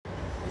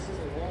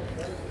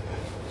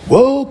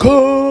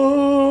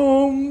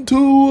Welcome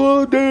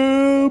to a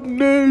damn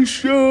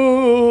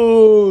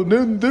nation.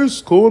 In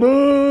this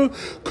corner,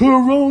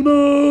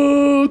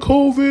 Corona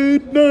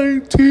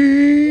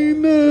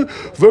COVID-19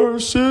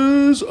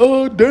 versus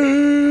a damn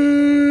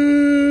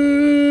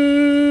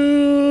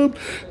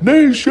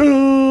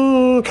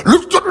nation.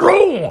 Let's get it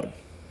on.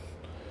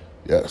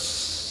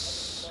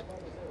 Yes.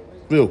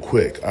 Real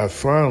quick, I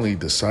finally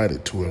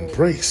decided to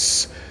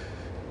embrace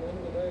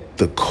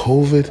the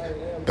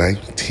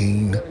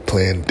COVID-19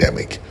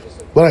 pandemic.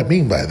 What I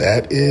mean by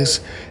that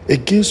is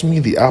it gives me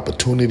the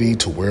opportunity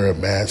to wear a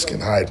mask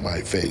and hide my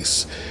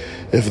face.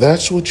 If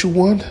that's what you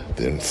want,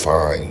 then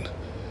fine.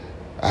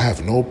 I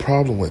have no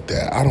problem with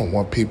that. I don't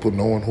want people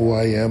knowing who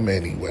I am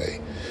anyway.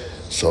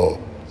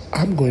 So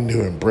I'm going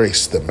to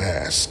embrace the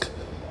mask.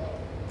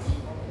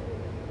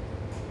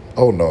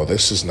 Oh no,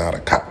 this is not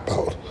a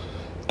cop-out.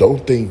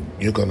 Don't think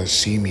you're going to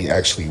see me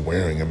actually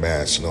wearing a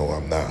mask. No,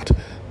 I'm not.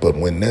 But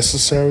when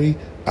necessary,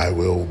 I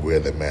will wear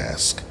the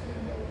mask.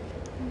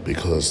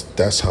 Because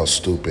that's how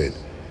stupid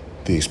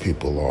these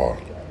people are.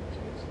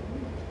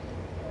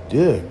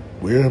 Yeah,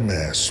 wear a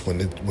mask.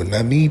 When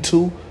I need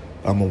to,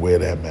 I'm going to wear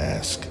that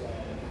mask.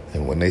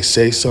 And when they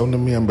say something to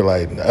me, I'm be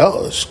like,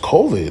 no, it's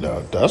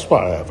COVID. That's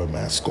why I have a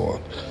mask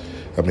on.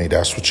 I mean,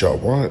 that's what y'all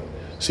want.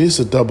 See, it's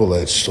a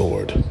double-edged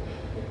sword.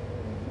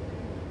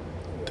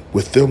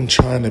 With them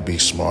trying to be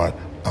smart,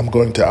 I'm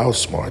going to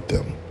outsmart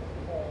them.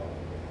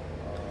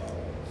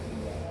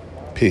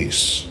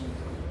 Peace.